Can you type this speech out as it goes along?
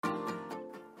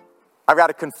I've got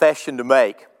a confession to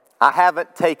make. I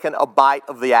haven't taken a bite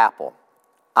of the apple.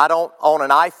 I don't own an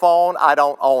iPhone. I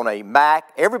don't own a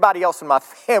Mac. Everybody else in my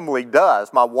family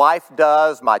does. My wife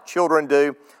does. My children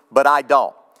do. But I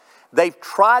don't. They've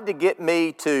tried to get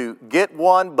me to get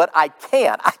one, but I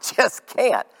can't. I just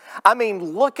can't. I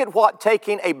mean, look at what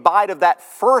taking a bite of that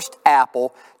first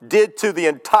apple did to the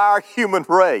entire human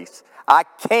race. I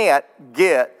can't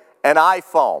get an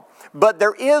iPhone. But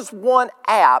there is one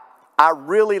app I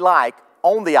really like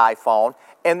on the iPhone,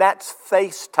 and that's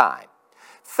FaceTime.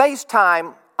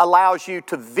 FaceTime allows you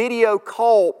to video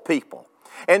call people.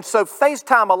 And so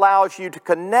FaceTime allows you to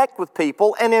connect with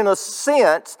people and, in a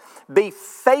sense, be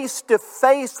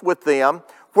face-to-face with them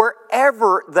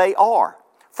wherever they are.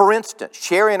 For instance,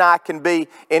 Sherry and I can be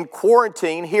in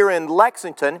quarantine here in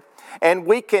Lexington, and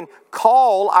we can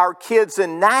call our kids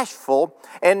in Nashville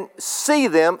and see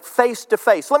them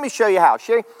face-to-face. Let me show you how.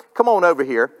 Sherry, come on over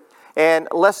here, and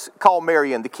let's call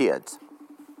Mary and the kids.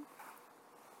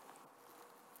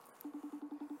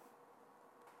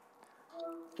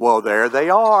 Well, there they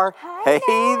are. Hi,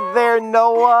 hey there,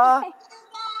 Noah.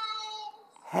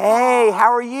 Hey,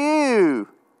 how are you?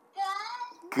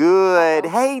 Good.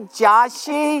 Hey,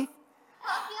 Joshy.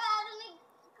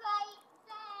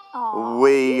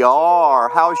 We are.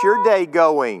 How's your day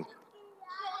going?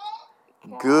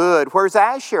 Good. Where's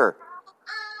Asher?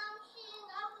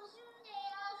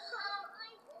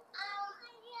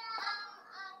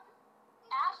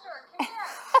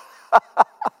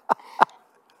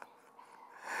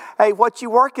 Hey, what you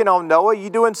working on, Noah?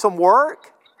 You doing some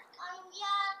work?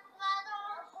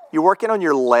 You working on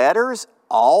your letters?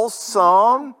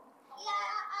 Awesome.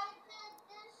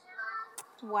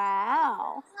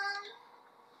 Wow.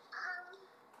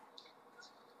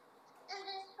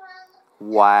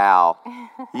 Wow.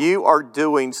 You are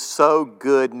doing so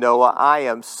good, Noah. I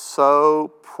am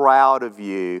so proud of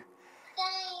you.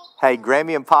 Hey,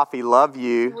 Grammy and Poppy love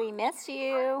you. We miss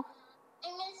you.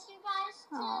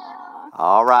 Aww.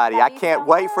 All righty. I can't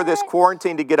wait for this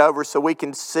quarantine to get over so we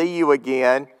can see you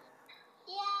again.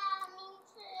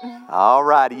 All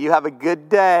righty. You have a good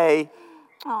day.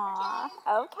 Aww.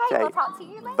 Okay, we'll talk to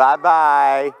you later.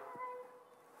 Bye-bye.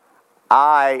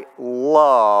 I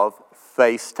love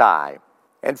FaceTime.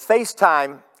 And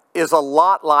FaceTime is a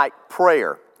lot like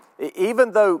prayer.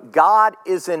 Even though God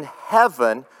is in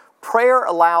heaven, prayer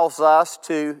allows us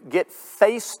to get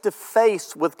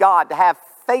face-to-face with God, to have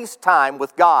FaceTime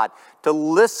with God, to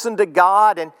listen to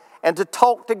God and to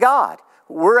talk to God.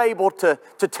 We're able to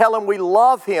tell Him we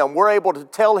love Him. We're able to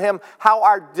tell Him how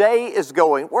our day is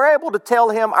going. We're able to tell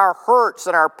Him our hurts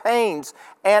and our pains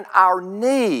and our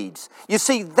needs. You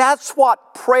see, that's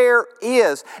what prayer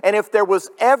is. And if there was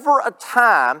ever a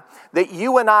time that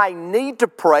you and I need to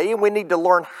pray and we need to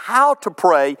learn how to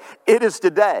pray, it is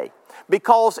today.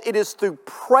 Because it is through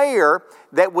prayer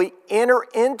that we enter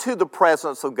into the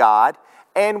presence of God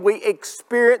and we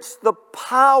experience the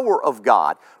power of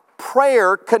God.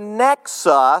 Prayer connects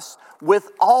us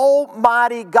with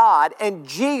Almighty God, and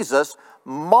Jesus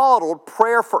modeled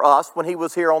prayer for us when He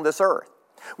was here on this earth.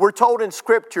 We're told in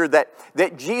Scripture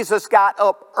that Jesus got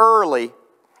up early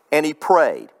and He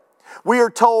prayed. We are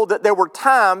told that there were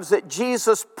times that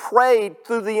Jesus prayed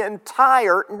through the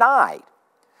entire night.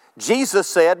 Jesus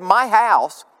said, "My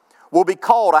house will be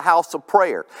called a house of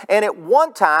prayer." And at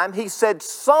one time, He said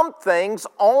some things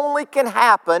only can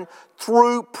happen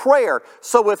through prayer.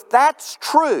 So if that's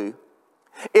true,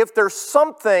 if there's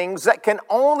some things that can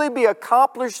only be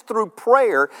accomplished through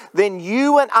prayer, then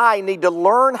you and I need to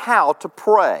learn how to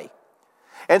pray.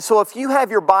 And so if you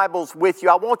have your Bibles with you,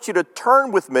 I want you to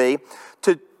turn with me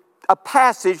to a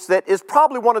passage that is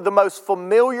probably one of the most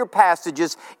familiar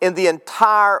passages in the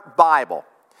entire Bible.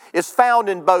 It's found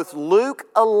in both Luke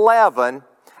 11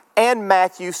 and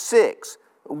Matthew 6.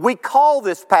 We call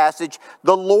this passage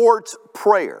the Lord's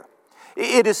Prayer.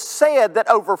 It is said that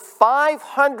over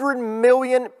 500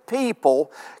 million people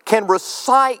can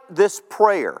recite this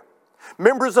prayer.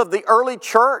 Members of the early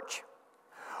church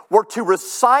were to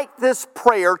recite this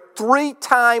prayer 3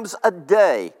 times a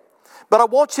day. But I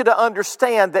want you to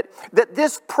understand that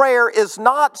this prayer is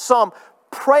not some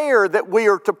prayer that we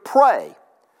are to pray.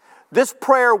 This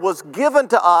prayer was given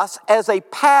to us as a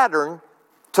pattern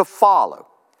to follow.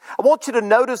 I want you to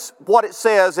notice what it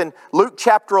says in Luke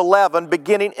chapter 11,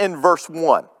 beginning in verse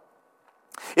 1.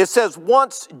 It says,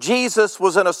 "Once Jesus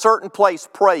was in a certain place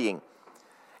praying,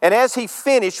 and as He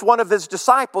finished, one of His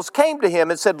disciples came to Him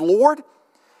and said, 'Lord,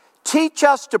 teach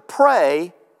us to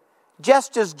pray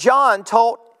just as John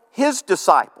taught his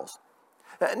disciples.'"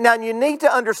 Now you need to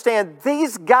understand,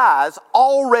 these guys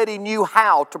already knew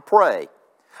how to pray.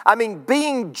 I mean,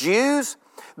 being Jews,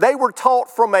 they were taught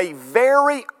from a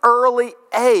very early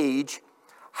age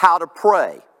how to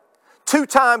pray. 2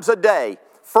 times a day,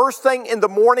 first thing in the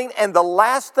morning and the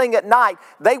last thing at night,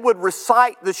 they would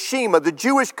recite the Shema, the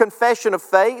Jewish confession of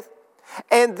faith,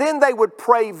 and then they would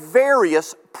pray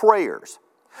various prayers.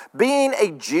 Being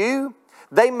a Jew,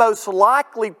 they most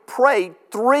likely prayed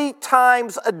 3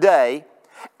 times a day,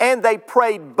 and they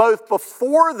prayed both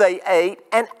before they ate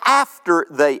and after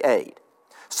they ate.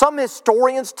 Some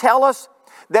historians tell us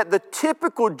that the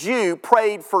typical Jew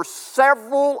prayed for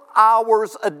several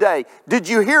hours a day. Did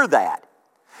you hear that?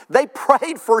 They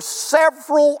prayed for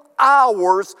several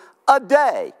hours a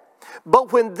day.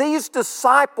 But when these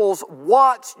disciples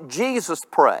watched Jesus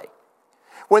pray,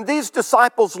 when these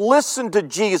disciples listened to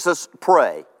Jesus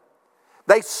pray,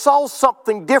 they saw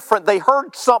something different. They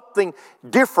heard something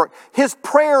different. His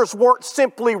prayers weren't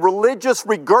simply religious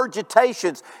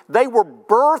regurgitations. They were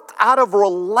birthed out of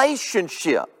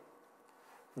relationship.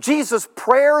 Jesus'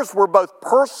 prayers were both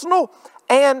personal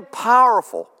and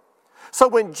powerful. So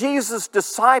when Jesus'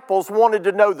 disciples wanted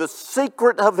to know the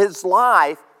secret of his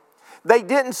life, they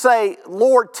didn't say,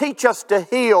 Lord, teach us to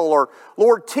heal, or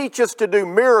Lord, teach us to do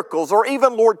miracles, or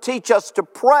even, Lord, teach us to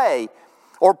pray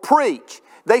or preach.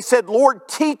 They said, Lord,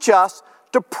 teach us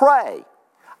to pray.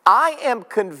 I am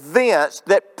convinced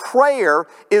that prayer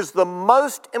is the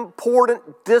most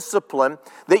important discipline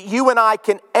that you and I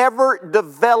can ever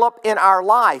develop in our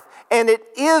life. And it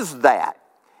is that.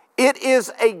 It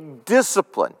is a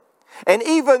discipline. And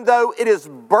even though it is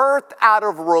birthed out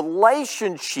of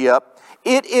relationship,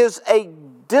 it is a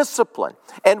discipline.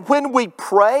 And when we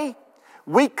pray,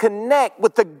 we connect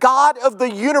with the God of the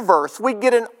universe. We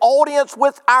get an audience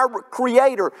with our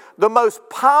Creator, the most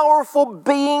powerful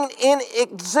being in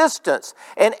existence.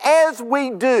 And as we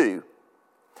do,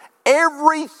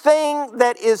 everything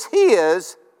that is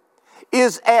His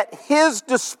is at His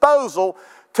disposal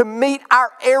to meet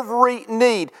our every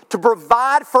need, to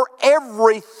provide for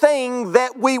everything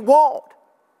that we want.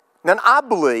 And I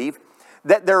believe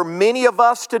that there are many of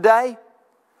us today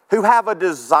who have a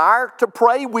desire to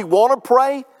pray. We want to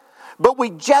pray, but we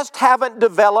just haven't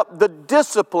developed the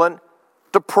discipline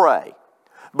to pray.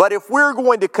 But if we're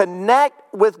going to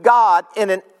connect with God in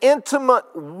an intimate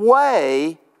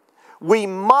way, we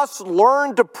must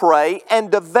learn to pray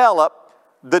and develop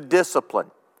the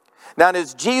discipline. Now,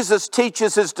 as Jesus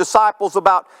teaches His disciples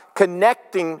about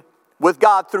connecting with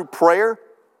God through prayer,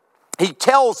 He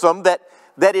tells them that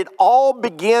it all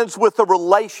begins with a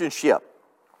relationship.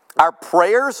 Our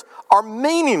prayers are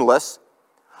meaningless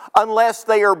unless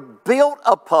they are built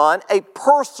upon a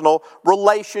personal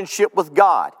relationship with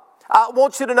God. I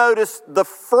want you to notice the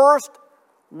first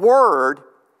word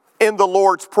in the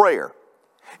Lord's Prayer.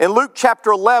 In Luke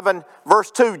chapter 11,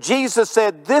 verse 2, Jesus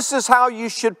said, "This is how you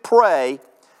should pray."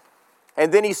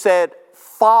 And then He said,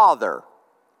 "Father."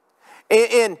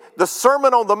 In the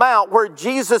Sermon on the Mount, where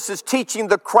Jesus is teaching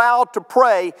the crowd to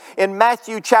pray, in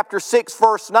Matthew chapter 6,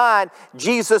 verse 9,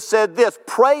 Jesus said this,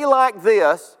 "Pray like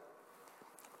this,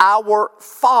 our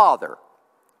Father."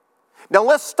 Now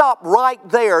let's stop right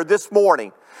there this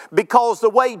morning, because the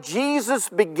way Jesus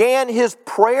began His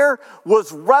prayer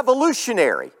was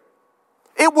revolutionary.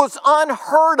 It was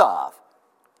unheard of.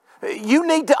 You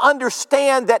need to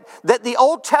understand that the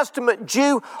Old Testament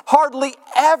Jew hardly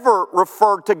ever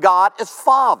referred to God as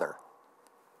Father.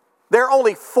 There are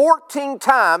only 14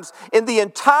 times in the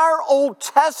entire Old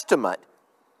Testament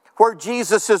where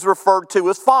Jesus is referred to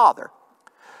as Father.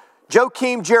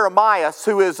 Joachim Jeremias,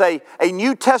 who is a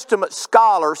New Testament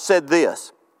scholar, said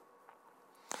this.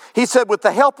 He said, "With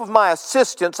the help of my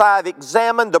assistants, I have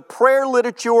examined the prayer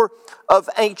literature of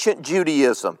ancient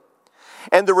Judaism.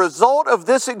 And the result of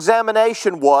this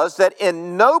examination was that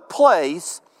in no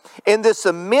place in this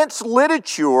immense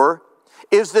literature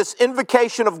is this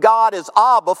invocation of God as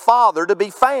Abba, Father, to be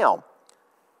found.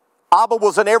 Abba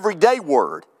was an everyday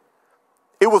word.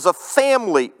 It was a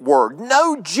family word.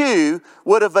 No Jew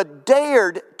would have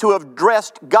dared to have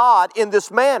addressed God in this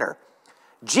manner.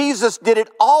 Jesus did it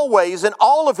always in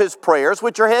all of His prayers,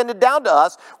 which are handed down to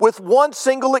us, with one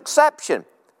single exception.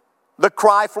 The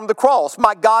cry from the cross,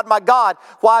 my God,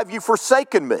 why have you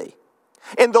forsaken me?"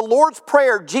 In the Lord's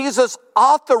Prayer, Jesus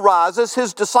authorizes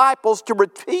His disciples to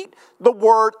repeat the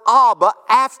word Abba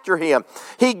after Him.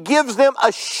 He gives them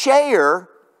a share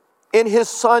in His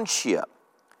sonship.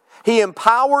 He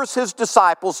empowers His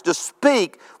disciples to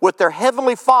speak with their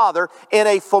Heavenly Father in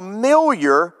a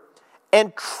familiar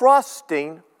and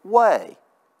trusting way.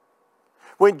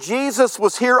 When Jesus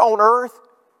was here on earth,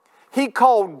 He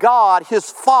called God His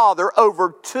Father over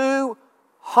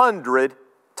 200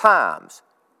 times.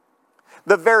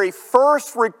 The very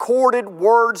first recorded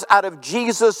words out of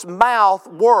Jesus' mouth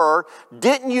were,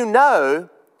 "Didn't you know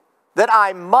that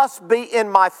I must be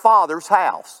in my Father's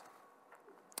house?"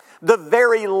 The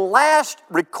very last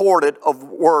recorded of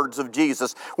words of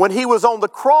Jesus when he was on the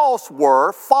cross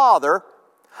were, "Father,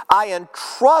 I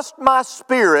entrust my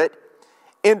spirit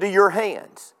into your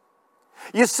hands."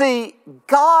 You see,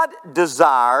 God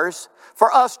desires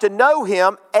for us to know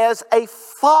him as a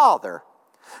father,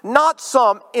 not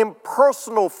some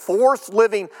impersonal force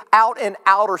living out in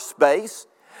outer space.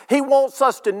 He wants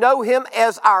us to know him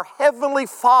as our heavenly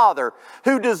Father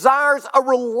who desires a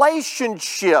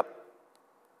relationship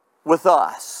with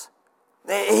us.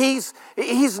 He's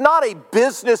not a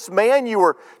businessman you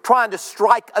are trying to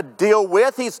strike a deal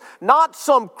with. He's not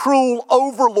some cruel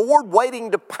overlord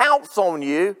waiting to pounce on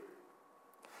you.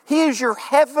 He is your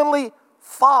heavenly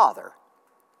Father.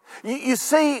 You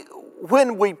see,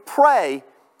 when we pray,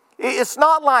 it's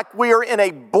not like we are in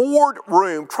a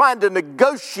boardroom trying to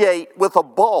negotiate with a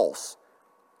boss.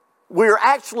 We're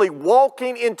actually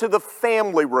walking into the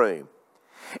family room.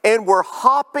 And we're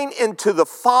hopping into the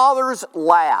Father's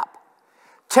lap,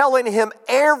 telling him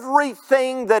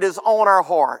everything that is on our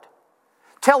heart,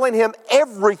 telling him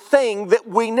everything that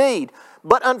we need.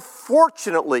 But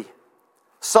unfortunately,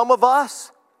 some of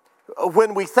us,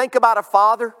 when we think about a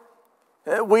father,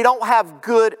 we don't have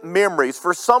good memories.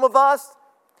 For some of us,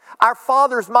 our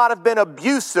fathers might have been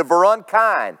abusive or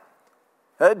unkind,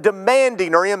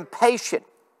 demanding or impatient.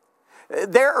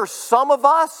 There are some of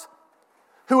us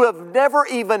who have never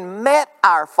even met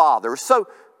our Father. So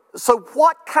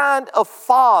what kind of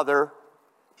Father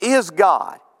is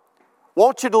God? I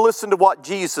want you to listen to what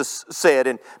Jesus said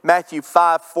in Matthew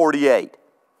 5:48.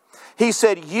 He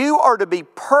said, "You are to be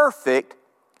perfect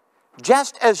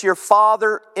just as your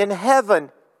Father in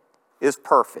heaven is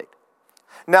perfect."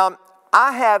 Now,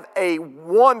 I have a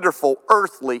wonderful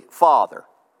earthly father.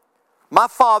 My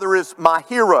father is my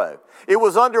hero. It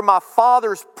was under my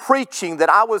father's preaching that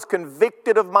I was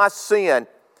convicted of my sin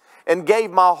and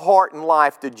gave my heart and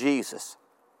life to Jesus.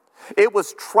 It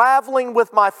was traveling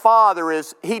with my father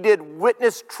as he did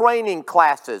witness training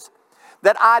classes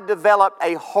that I developed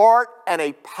a heart and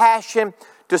a passion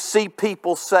to see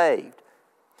people saved.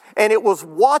 And it was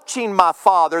watching my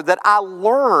father that I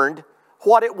learned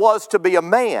what it was to be a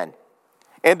man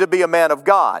and to be a man of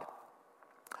God.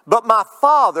 But my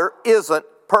father isn't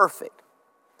perfect.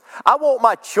 I want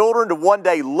my children to one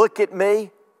day look at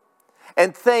me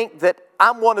and think that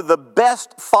I'm one of the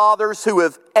best fathers who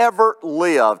have ever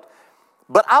lived.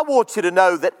 But I want you to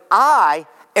know that I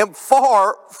am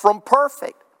far from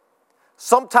perfect.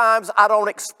 Sometimes I don't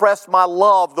express my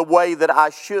love the way that I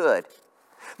should.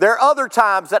 There are other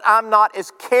times that I'm not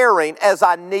as caring as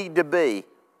I need to be.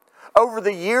 Over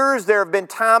the years, there have been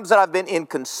times that I've been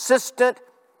inconsistent.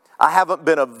 I haven't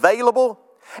been available.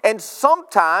 And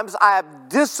sometimes I have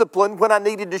disciplined when I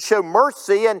needed to show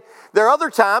mercy. And there are other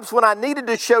times when I needed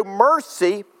to show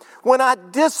mercy when I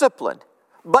disciplined.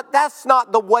 But that's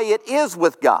not the way it is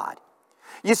with God.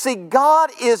 You see,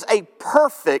 God is a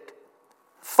perfect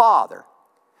Father.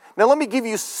 Now let me give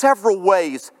you several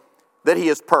ways that He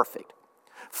is perfect.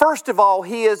 First of all,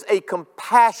 He is a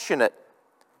compassionate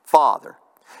Father.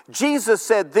 Jesus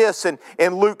said this in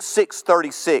Luke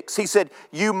 6:36. He said,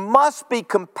 "You must be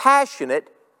compassionate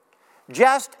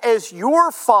just as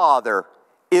your Father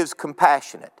is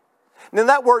compassionate." Now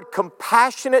that word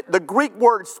compassionate, the Greek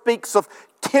word speaks of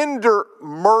tender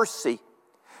mercy.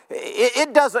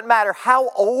 It doesn't matter how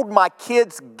old my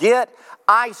kids get,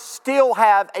 I still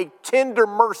have a tender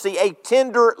mercy, a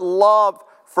tender love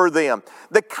for them.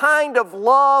 The kind of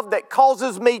love that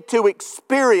causes me to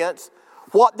experience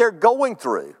what they're going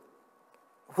through.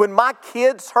 When my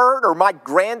kids hurt or my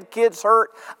grandkids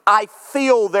hurt, I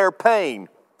feel their pain.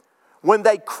 When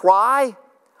they cry,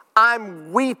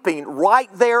 I'm weeping right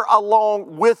there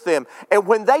along with them. And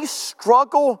when they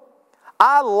struggle,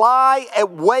 I lie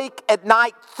awake at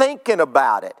night thinking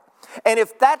about it. And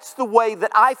if that's the way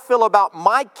that I feel about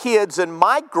my kids and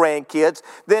my grandkids,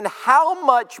 then how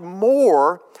much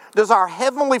more does our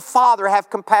Heavenly Father have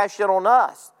compassion on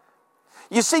us?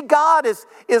 You see, God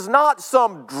is not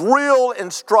some drill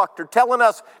instructor telling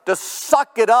us to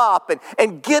suck it up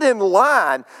and get in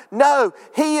line. No,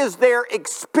 He is there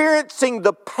experiencing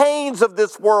the pains of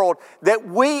this world that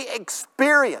we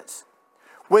experience.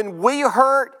 When we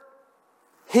hurt,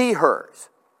 He hurts.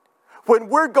 When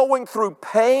we're going through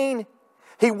pain,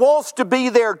 He wants to be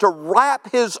there to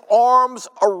wrap His arms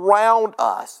around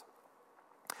us.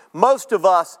 Most of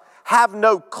us have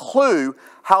no clue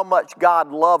how much God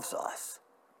loves us.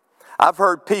 I've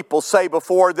heard people say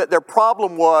before that their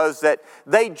problem was that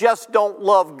they just don't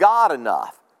love God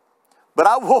enough. But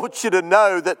I want you to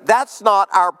know that that's not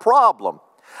our problem.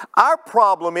 Our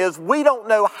problem is we don't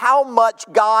know how much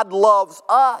God loves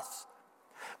us.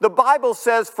 The Bible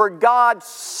says, for God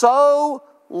so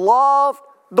loved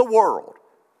the world.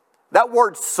 That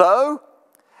word so,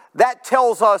 that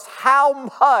tells us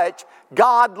how much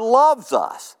God loves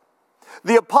us.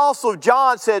 The Apostle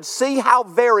John said, see how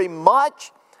very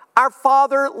much our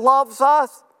Father loves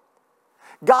us.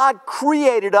 God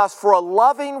created us for a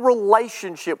loving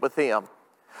relationship with Him.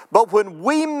 But when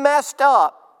we messed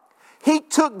up, He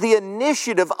took the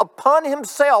initiative upon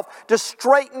Himself to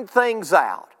straighten things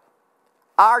out.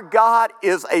 Our God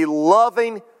is a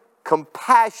loving,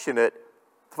 compassionate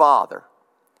Father.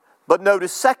 But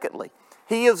notice secondly,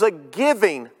 He is a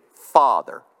giving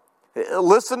Father.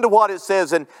 Listen to what it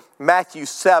says in Matthew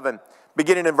 7,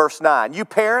 beginning in verse 9. You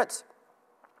parents,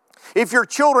 if your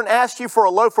children ask you for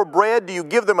a loaf of bread, do you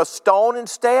give them a stone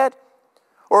instead?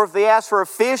 Or if they ask for a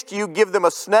fish, do you give them a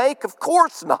snake? Of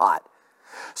course not.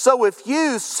 So if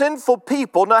you, sinful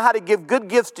people, know how to give good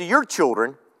gifts to your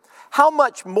children, how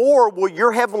much more will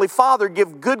your Heavenly Father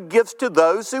give good gifts to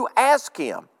those who ask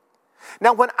Him?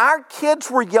 Now, when our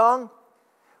kids were young,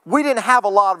 we didn't have a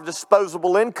lot of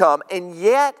disposable income, and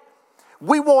yet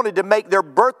we wanted to make their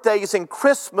birthdays and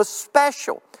Christmas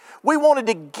special. We wanted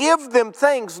to give them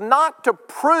things not to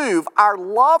prove our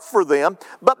love for them,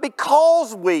 but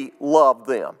because we love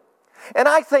them. And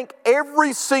I think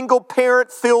every single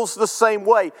parent feels the same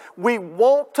way. We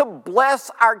want to bless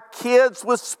our kids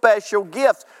with special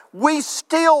gifts. We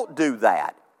still do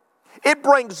that. It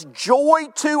brings joy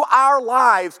to our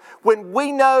lives when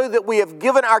we know that we have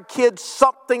given our kids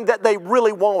something that they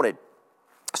really wanted,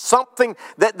 something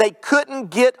that they couldn't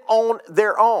get on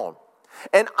their own.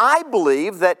 And I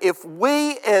believe that if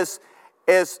we as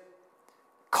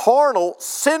carnal,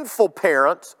 sinful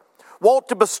parents want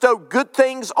to bestow good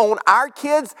things on our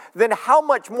kids, then how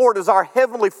much more does our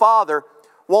Heavenly Father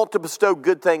want to bestow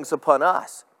good things upon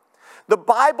us? The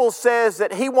Bible says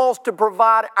that He wants to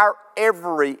provide our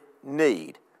every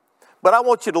need. But I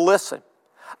want you to listen.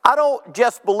 I don't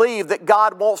just believe that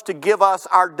God wants to give us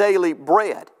our daily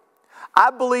bread. I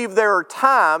believe there are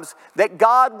times that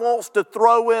God wants to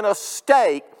throw in a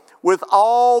steak with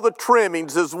all the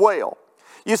trimmings as well.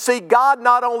 You see, God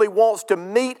not only wants to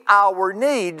meet our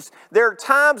needs, there are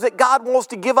times that God wants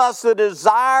to give us the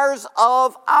desires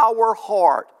of our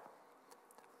heart.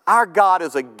 Our God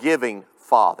is a giving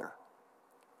Father.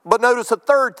 But notice a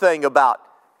third thing about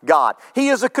God. He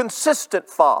is a consistent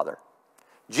Father.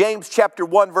 James chapter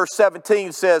 1 verse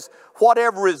 17 says,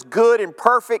 whatever is good and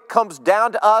perfect comes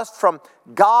down to us from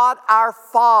God our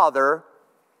Father.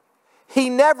 He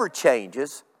never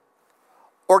changes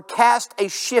or casts a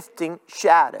shifting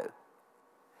shadow.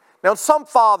 Now some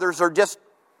fathers are just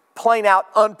plain out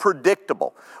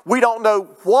unpredictable. We don't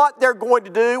know what they're going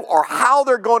to do or how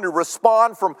they're going to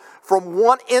respond from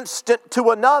one instant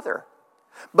to another.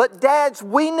 But dads,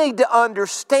 we need to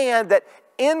understand that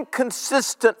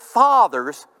inconsistent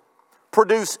fathers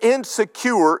produce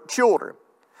insecure children.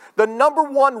 The number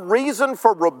one reason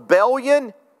for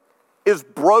rebellion is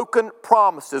broken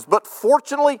promises. But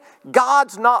fortunately,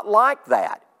 God's not like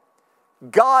that.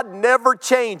 God never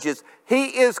changes. He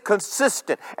is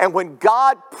consistent. And when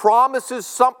God promises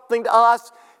something to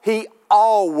us, He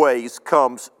always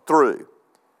comes through.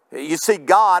 You see,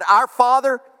 God, our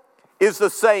Father, is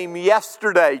the same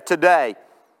yesterday, today,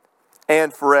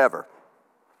 and forever.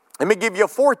 Let me give you a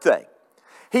fourth thing.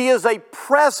 He is a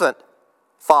present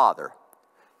Father.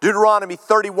 Deuteronomy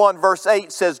 31 verse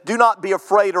 8 says, do not be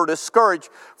afraid or discouraged,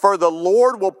 for the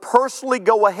Lord will personally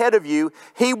go ahead of you.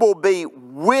 He will be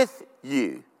with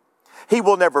you. He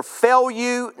will never fail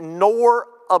you nor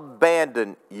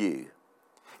abandon you.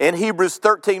 In Hebrews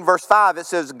 13 verse 5 it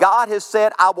says, God has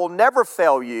said, I will never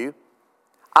fail you.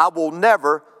 I will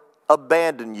never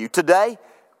abandon you. Today,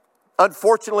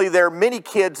 unfortunately, there are many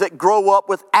kids that grow up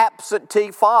with absentee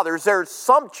fathers. There are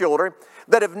some children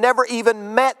that have never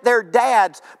even met their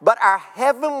dads, but our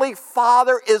Heavenly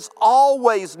Father is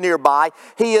always nearby.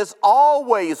 He is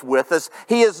always with us.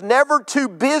 He is never too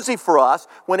busy for us.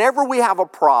 Whenever we have a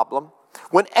problem,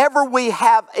 whenever we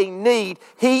have a need,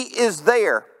 He is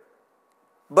there.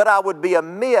 But I would be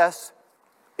amiss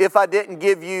if I didn't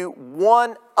give you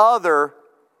one other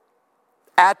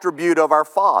attribute of our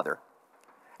Father.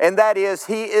 And that is,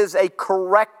 He is a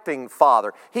correcting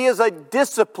Father. He is a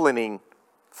disciplining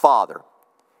Father.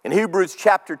 In Hebrews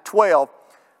chapter 12,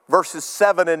 verses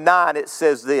 7 and 9, it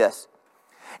says this,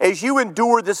 as you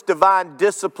endure this divine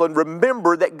discipline,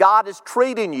 remember that God is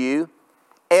treating you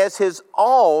as His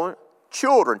own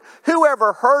children. Who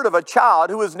ever heard of a child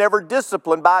who was never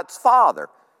disciplined by its father?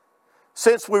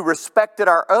 Since we respected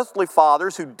our earthly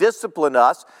fathers who disciplined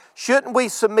us, shouldn't we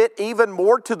submit even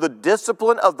more to the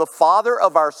discipline of the Father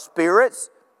of our spirits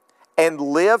and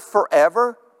live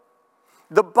forever?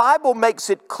 The Bible makes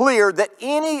it clear that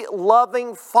any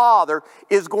loving father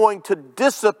is going to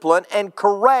discipline and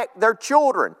correct their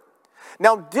children.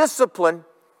 Now, discipline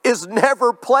is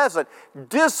never pleasant.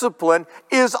 Discipline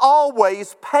is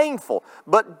always painful.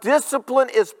 But discipline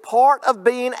is part of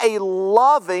being a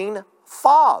loving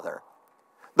father.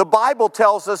 The Bible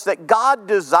tells us that God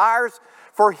desires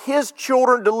for His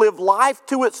children to live life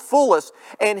to its fullest,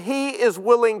 and He is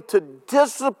willing to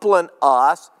discipline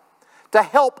us to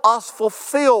help us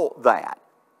fulfill that.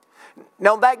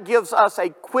 Now, that gives us a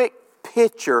quick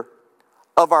picture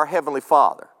of our Heavenly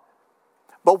Father.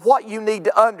 But what you need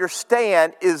to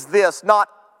understand is this: not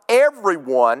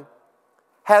everyone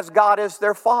has God as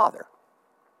their Father.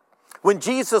 When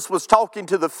Jesus was talking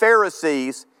to the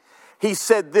Pharisees, He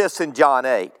said this in John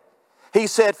 8. He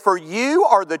said, "For you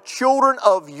are the children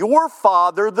of your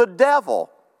father, the devil,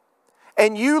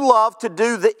 and you love to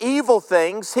do the evil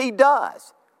things he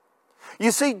does."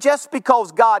 You see, just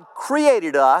because God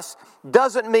created us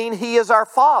doesn't mean He is our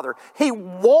Father. He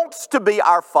wants to be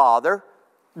our Father,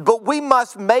 but we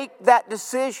must make that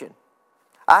decision.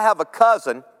 I have a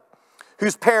cousin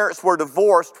whose parents were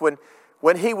divorced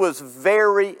when he was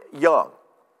very young.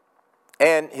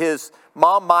 And his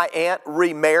mom, my aunt,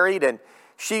 remarried, and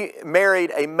she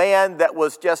married a man that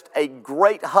was just a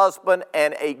great husband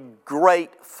and a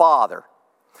great father.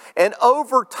 And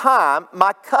over time,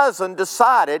 my cousin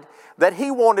decided that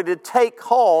he wanted to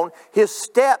take on his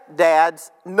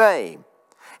stepdad's name.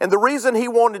 And the reason he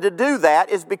wanted to do that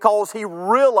is because he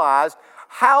realized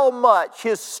how much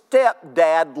his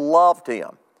stepdad loved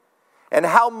him and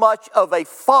how much of a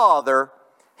father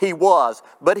he was.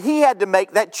 But he had to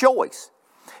make that choice.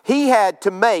 He had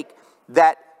to make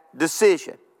that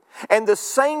decision. And the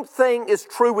same thing is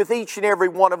true with each and every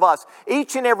one of us.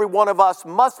 Each and every one of us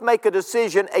must make a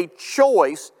decision, a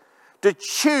choice to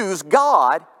choose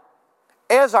God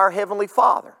as our Heavenly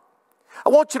Father. I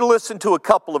want you to listen to a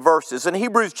couple of verses. In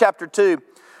Hebrews chapter 2,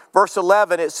 verse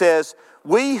 11, it says,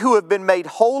 "We who have been made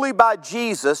holy by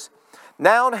Jesus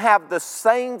now have the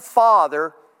same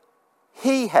Father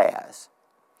He has."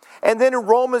 And then in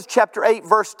Romans chapter 8,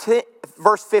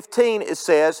 verse 15, it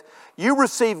says, "You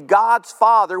received God's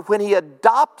Father when He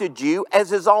adopted you as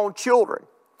His own children.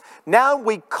 Now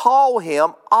we call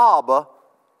Him Abba,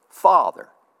 Father."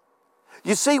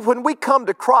 You see, when we come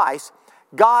to Christ,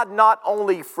 God not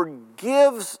only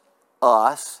forgives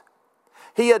us,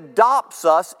 He adopts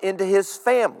us into His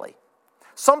family.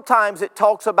 Sometimes it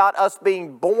talks about us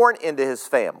being born into His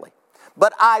family.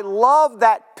 But I love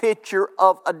that picture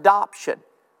of adoption,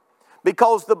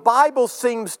 because the Bible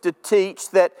seems to teach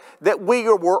that we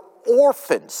were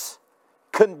orphans,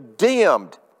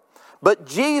 condemned. But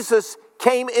Jesus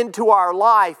came into our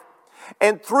life,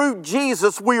 and through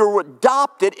Jesus we were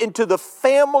adopted into the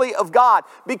family of God.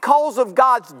 Because of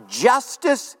God's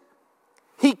justice,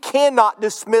 He cannot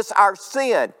dismiss our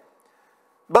sin.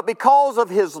 But because of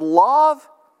His love,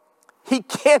 He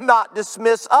cannot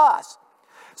dismiss us.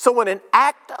 So in an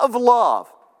act of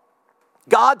love,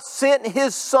 God sent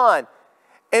His Son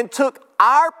and took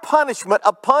our punishment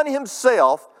upon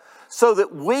Himself so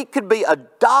that we could be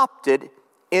adopted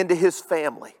into His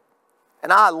family.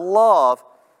 And I love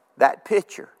that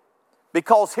picture,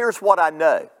 because here's what I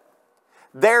know.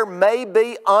 There may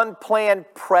be unplanned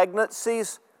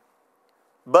pregnancies,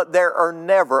 but there are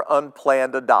never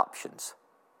unplanned adoptions.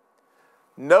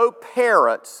 No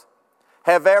parents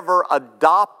have ever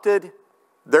adopted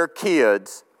their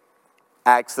kids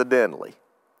accidentally.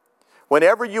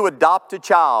 Whenever you adopt a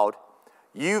child,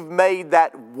 you've made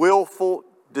that willful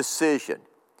decision.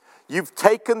 You've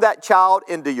taken that child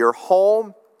into your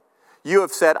home. You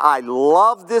have said, "I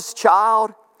love this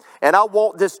child, and I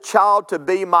want this child to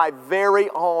be my very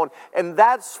own." And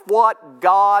that's what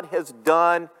God has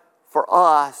done for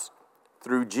us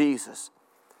through Jesus.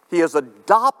 He has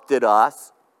adopted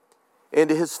us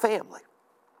into His family.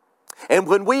 And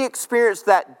when we experience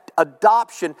that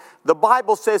adoption, the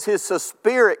Bible says His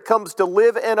Spirit comes to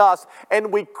live in us,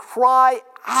 and we cry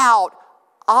out,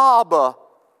 "Abba,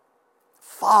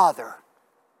 Father."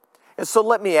 And so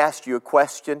let me ask you a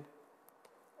question.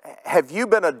 Have you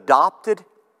been adopted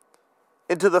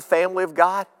into the family of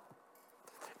God?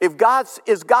 Is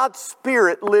God's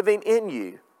Spirit living in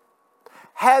you?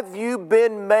 Have you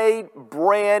been made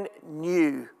brand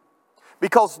new?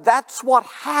 Because that's what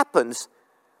happens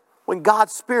when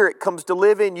God's Spirit comes to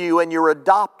live in you and you're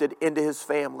adopted into His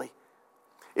family.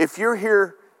 If you're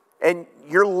here and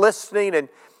you're listening and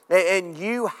and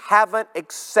you haven't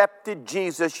accepted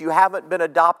Jesus, you haven't been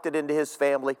adopted into His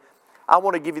family, I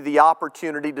want to give you the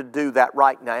opportunity to do that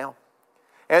right now.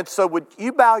 And so would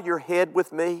you bow your head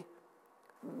with me?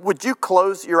 Would you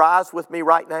close your eyes with me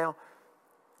right now?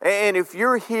 And if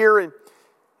you're here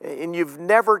and you've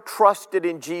never trusted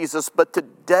in Jesus, but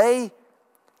today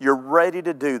you're ready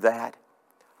to do that,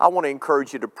 I want to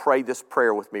encourage you to pray this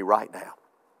prayer with me right now.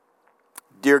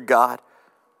 Dear God,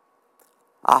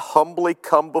 I humbly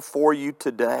come before you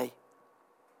today,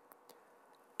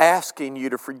 asking you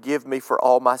to forgive me for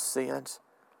all my sins.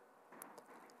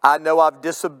 I know I've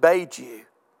disobeyed you.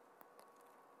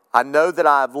 I know that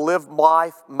I've lived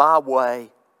life my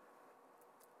way.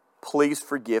 Please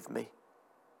forgive me.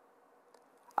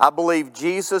 I believe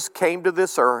Jesus came to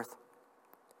this earth,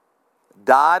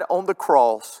 died on the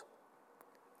cross,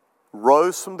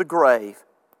 rose from the grave,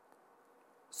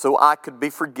 so I could be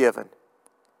forgiven,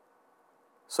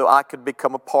 so I could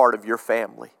become a part of your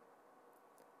family.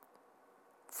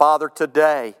 Father,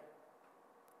 today,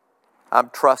 I'm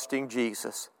trusting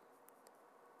Jesus.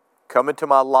 Come into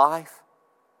my life,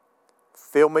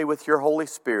 fill me with your Holy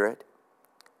Spirit,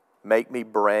 make me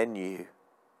brand new.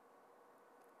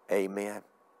 Amen.